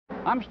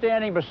I'm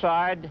standing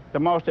beside the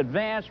most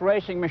advanced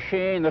racing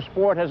machine the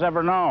sport has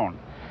ever known.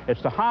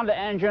 It's the Honda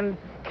engine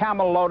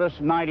Camel Lotus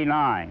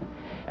 99.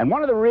 And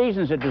one of the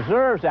reasons it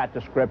deserves that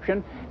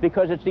description,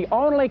 because it's the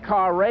only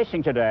car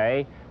racing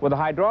today with a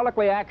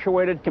hydraulically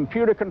actuated,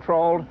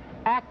 computer-controlled,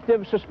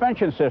 active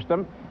suspension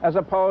system as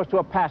opposed to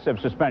a passive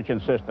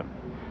suspension system.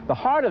 The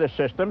heart of the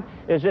system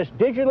is this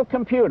digital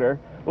computer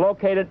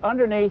located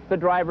underneath the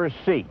driver's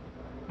seat.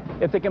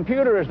 If the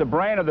computer is the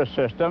brain of the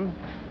system,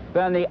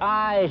 then the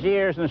eyes,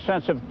 ears, and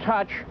sense of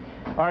touch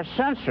are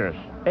sensors,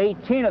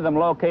 18 of them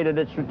located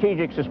at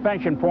strategic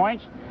suspension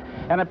points,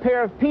 and a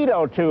pair of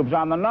pitot tubes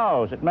on the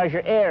nose that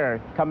measure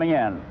air coming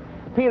in.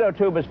 The pitot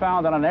tube is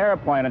found on an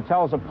airplane and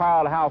tells the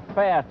pilot how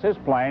fast his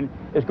plane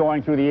is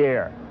going through the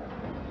air.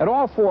 At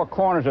all four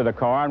corners of the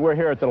car, and we're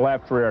here at the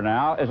left rear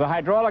now, is a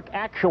hydraulic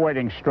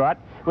actuating strut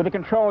with a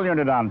control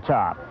unit on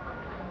top.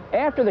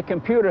 After the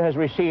computer has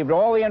received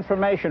all the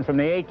information from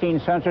the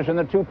 18 sensors in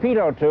the two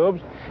pitot tubes,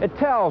 it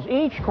tells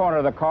each corner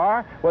of the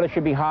car whether it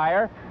should be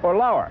higher or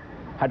lower.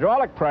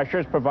 Hydraulic pressure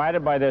is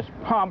provided by this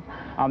pump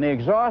on the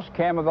exhaust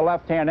cam of the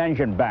left-hand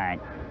engine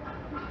bank.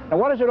 Now,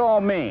 what does it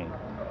all mean?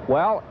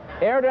 Well,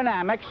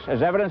 aerodynamics,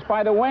 as evidenced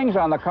by the wings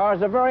on the car,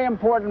 is a very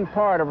important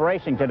part of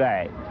racing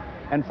today.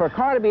 And for a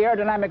car to be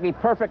aerodynamically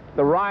perfect,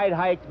 the ride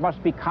height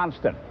must be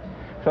constant.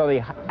 So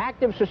the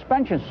active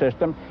suspension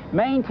system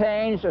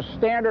maintains a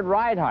standard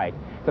ride height.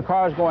 The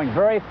car is going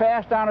very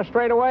fast down a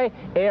straightaway,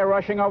 air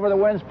rushing over the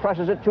winds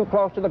presses it too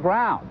close to the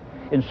ground.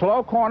 In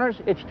slow corners,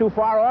 it's too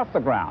far off the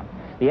ground.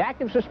 The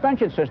active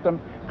suspension system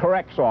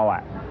corrects all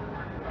that.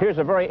 Here's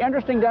a very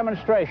interesting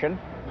demonstration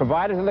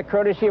provided through the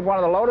courtesy of one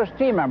of the Lotus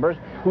team members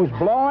who's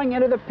blowing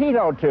into the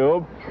pitot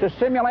tube to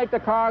simulate the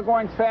car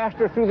going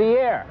faster through the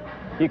air.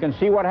 You can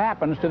see what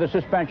happens to the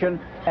suspension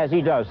as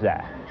he does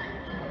that.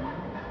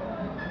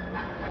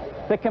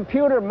 The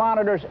computer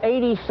monitors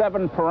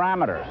 87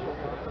 parameters.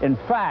 In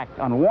fact,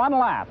 on one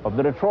lap of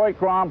the Detroit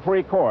Grand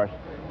Prix course,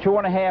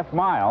 2.5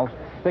 miles,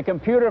 the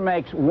computer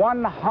makes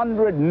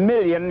 100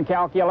 million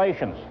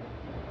calculations.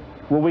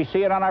 Will we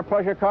see it on our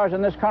pleasure cars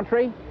in this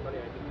country?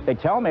 They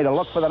tell me to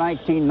look for the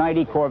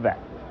 1990 Corvette.